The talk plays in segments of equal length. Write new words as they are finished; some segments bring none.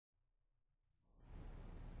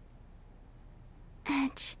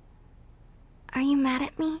Edge? Are you mad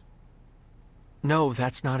at me? No,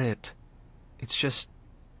 that's not it. It's just,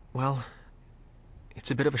 well,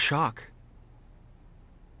 it's a bit of a shock.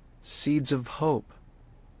 Seeds of hope.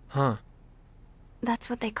 Huh. That's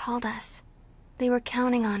what they called us. They were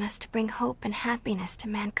counting on us to bring hope and happiness to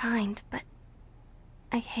mankind, but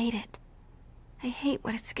I hate it. I hate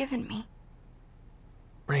what it's given me.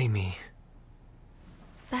 Reimi.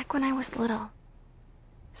 Back when I was little,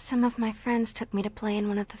 some of my friends took me to play in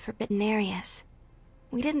one of the forbidden areas.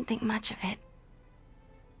 We didn't think much of it.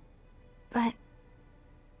 But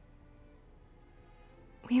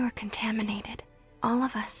we were contaminated, all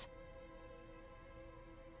of us.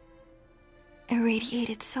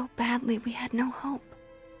 Irradiated so badly we had no hope.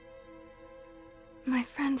 My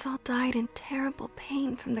friends all died in terrible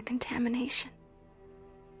pain from the contamination.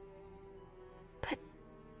 But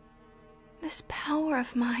this power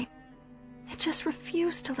of mine, it just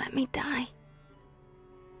refused to let me die.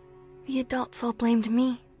 The adults all blamed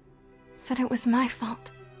me, said it was my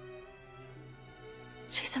fault.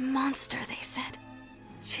 She's a monster, they said.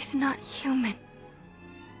 She's not human.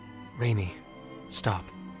 Reimi, stop.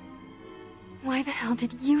 Why the hell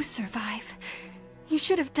did you survive? You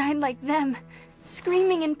should have died like them,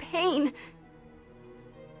 screaming in pain.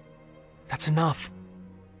 That's enough.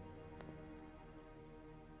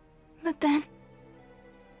 But then,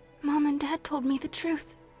 Mom and Dad told me the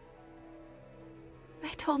truth. They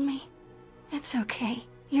told me, it's okay,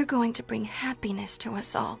 you're going to bring happiness to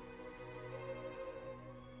us all.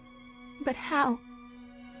 But how?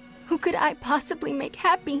 Who could I possibly make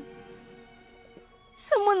happy?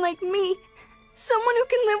 Someone like me. Someone who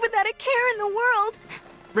can live without a care in the world.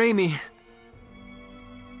 Reimi!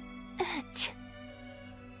 Edge.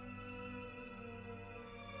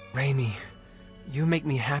 Reimi, you make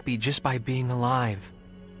me happy just by being alive.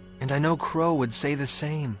 And I know Crowe would say the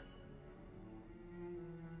same.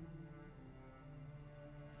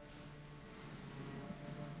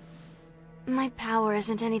 My power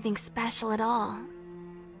isn't anything special at all.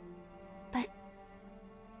 But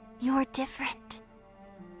you're different.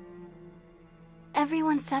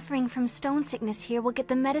 Everyone suffering from stone sickness here will get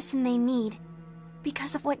the medicine they need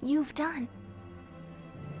because of what you've done.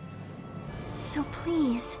 So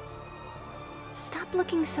please, stop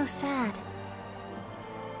looking so sad.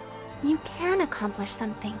 You can accomplish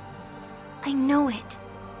something. I know it.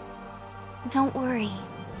 Don't worry.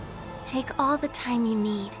 Take all the time you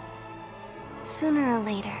need. Sooner or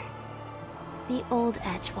later, the old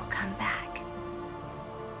Edge will come back.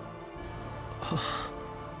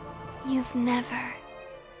 You've never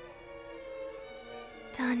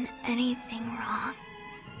done anything wrong.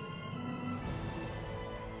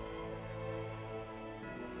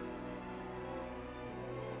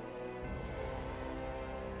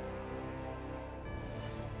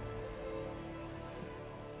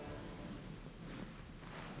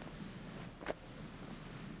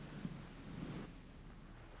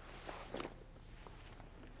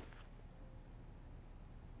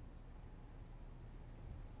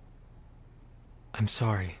 I'm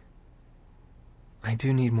sorry. I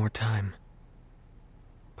do need more time.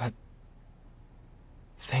 But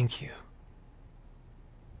thank you.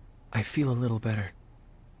 I feel a little better.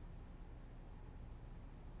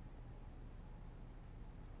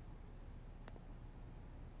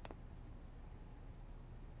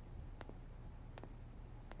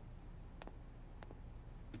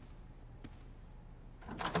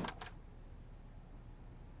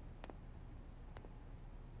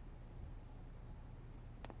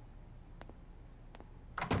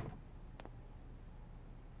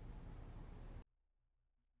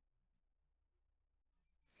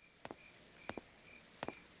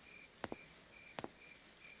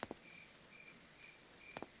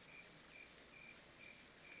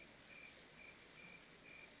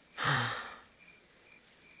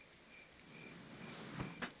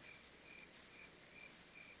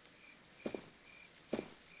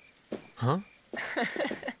 Huh?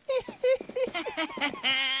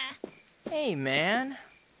 Hey, man.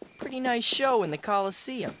 Pretty nice show in the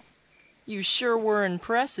Coliseum. You sure were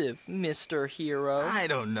impressive, Mr. Hero. I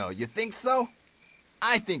don't know. You think so?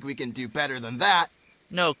 I think we can do better than that.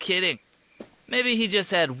 No kidding. Maybe he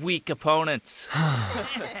just had weak opponents.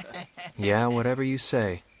 Yeah, whatever you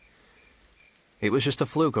say. It was just a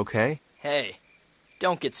fluke, okay? Hey,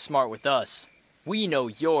 don't get smart with us. We know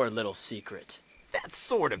your little secret. That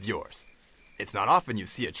sword of yours. It's not often you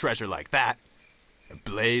see a treasure like that. A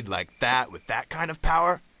blade like that with that kind of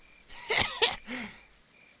power.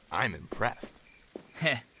 I'm impressed.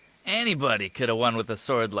 Anybody could have won with a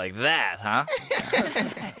sword like that, huh?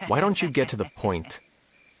 Why don't you get to the point?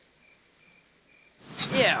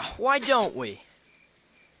 Yeah, why don't we?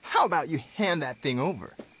 How about you hand that thing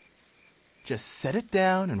over? Just set it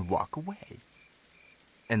down and walk away.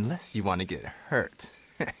 Unless you want to get hurt.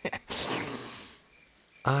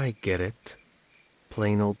 I get it.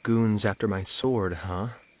 Plain old goons after my sword, huh?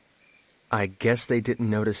 I guess they didn't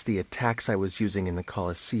notice the attacks I was using in the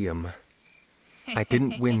Colosseum. I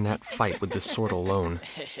didn't win that fight with the sword alone.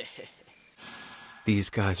 These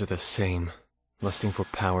guys are the same, lusting for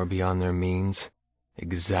power beyond their means.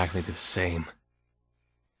 Exactly the same.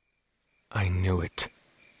 I knew it.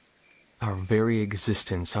 Our very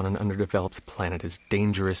existence on an underdeveloped planet is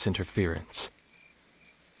dangerous interference.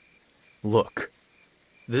 Look,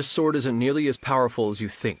 this sword isn't nearly as powerful as you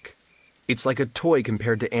think. It's like a toy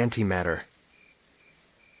compared to antimatter.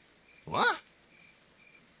 What?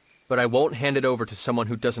 But I won't hand it over to someone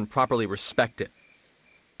who doesn't properly respect it.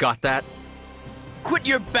 Got that? Quit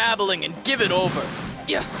your babbling and give it over.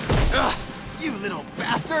 Yeah. Ugh. You little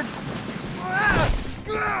bastard!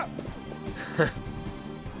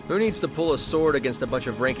 Who needs to pull a sword against a bunch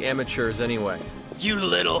of rank amateurs anyway? You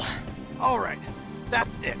little... All right,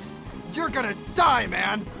 that's it. You're gonna die,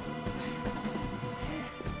 man!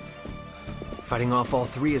 Fighting off all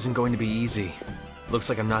three isn't going to be easy. Looks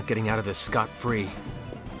like I'm not getting out of this scot-free.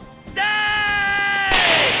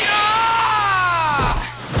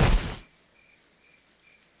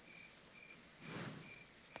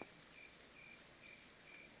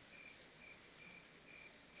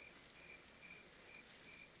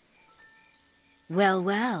 Well,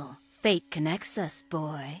 well, fate connects us,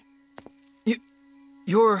 boy.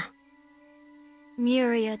 You're...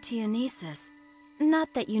 Myuria Tianesis.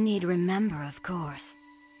 Not that you need remember, of course.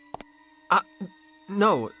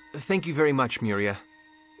 No, thank you very much, Myuria.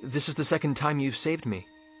 This is the second time you've saved me.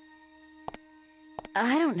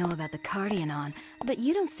 I don't know about the Cardianon, but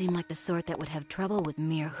you don't seem like the sort that would have trouble with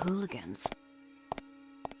mere hooligans.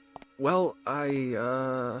 Well,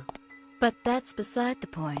 But that's beside the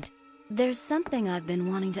point. There's something I've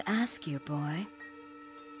been wanting to ask you, boy.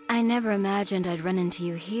 I never imagined I'd run into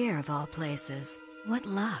you here, of all places. What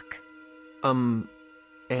luck.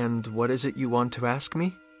 And what is it you want to ask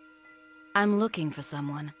me? I'm looking for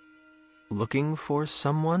someone. Looking for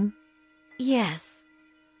someone? Yes.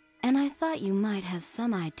 And I thought you might have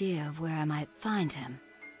some idea of where I might find him.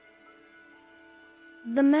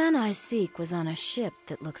 The man I seek was on a ship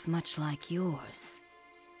that looks much like yours.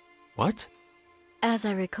 What? As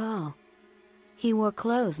I recall, he wore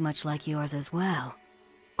clothes much like yours as well.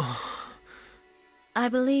 I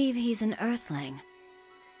believe he's an Earthling,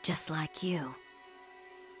 just like you.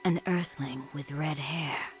 An Earthling with red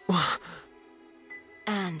hair.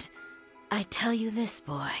 And I tell you this,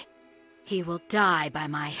 boy, he will die by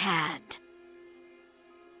my hand.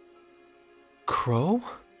 Crowe?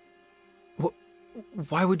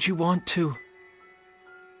 Why would you want to...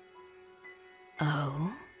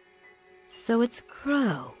 Oh? So it's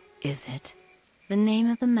Crowe, is it? The name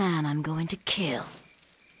of the man I'm going to kill.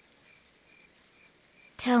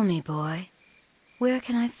 Tell me, boy, where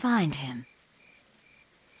can I find him?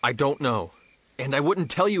 I don't know, and I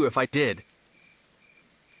wouldn't tell you if I did.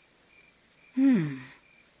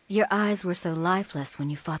 Your eyes were so lifeless when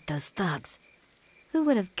you fought those thugs. Who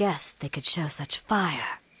would have guessed they could show such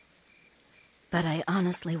fire? But I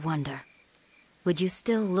honestly wonder, would you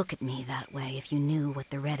still look at me that way if you knew what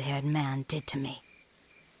the red-haired man did to me?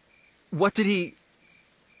 What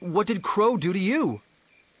did Crowe do to you?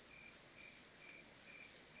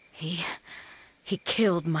 He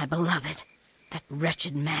killed my beloved. That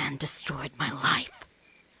wretched man destroyed my life.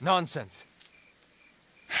 Nonsense.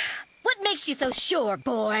 What makes you so sure,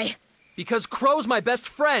 boy? Because Crowe's my best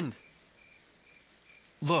friend!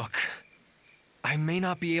 Look, I may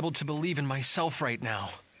not be able to believe in myself right now,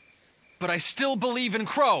 but I still believe in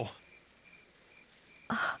Crowe!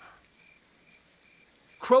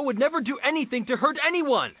 Crowe would never do anything to hurt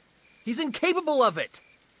anyone! He's incapable of it!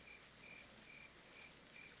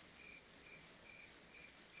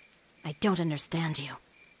 I don't understand you.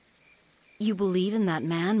 You believe in that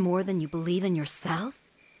man more than you believe in yourself?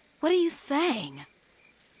 What are you saying?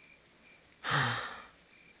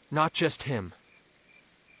 Not just him.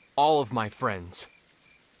 All of my friends.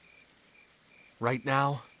 Right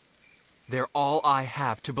now, they're all I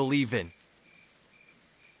have to believe in.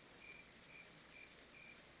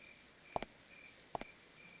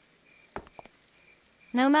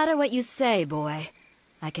 No matter what you say, boy,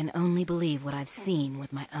 I can only believe what I've seen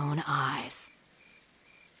with my own eyes.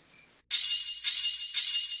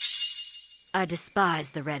 I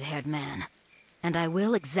despise the red-haired man, and I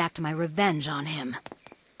will exact my revenge on him.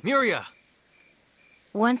 Myuria!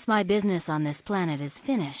 Once my business on this planet is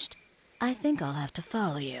finished, I think I'll have to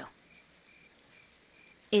follow you.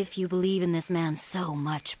 If you believe in this man so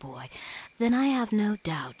much, boy, then I have no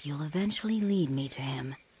doubt you'll eventually lead me to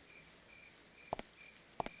him.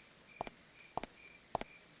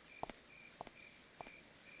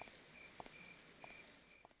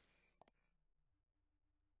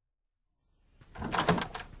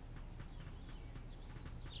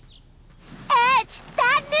 Edge!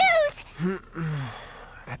 Bad news!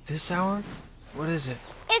 At this hour? What is it?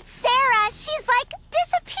 It's Sarah! She's, like,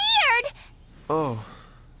 disappeared! Oh,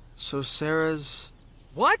 so Sarah's...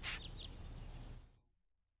 What?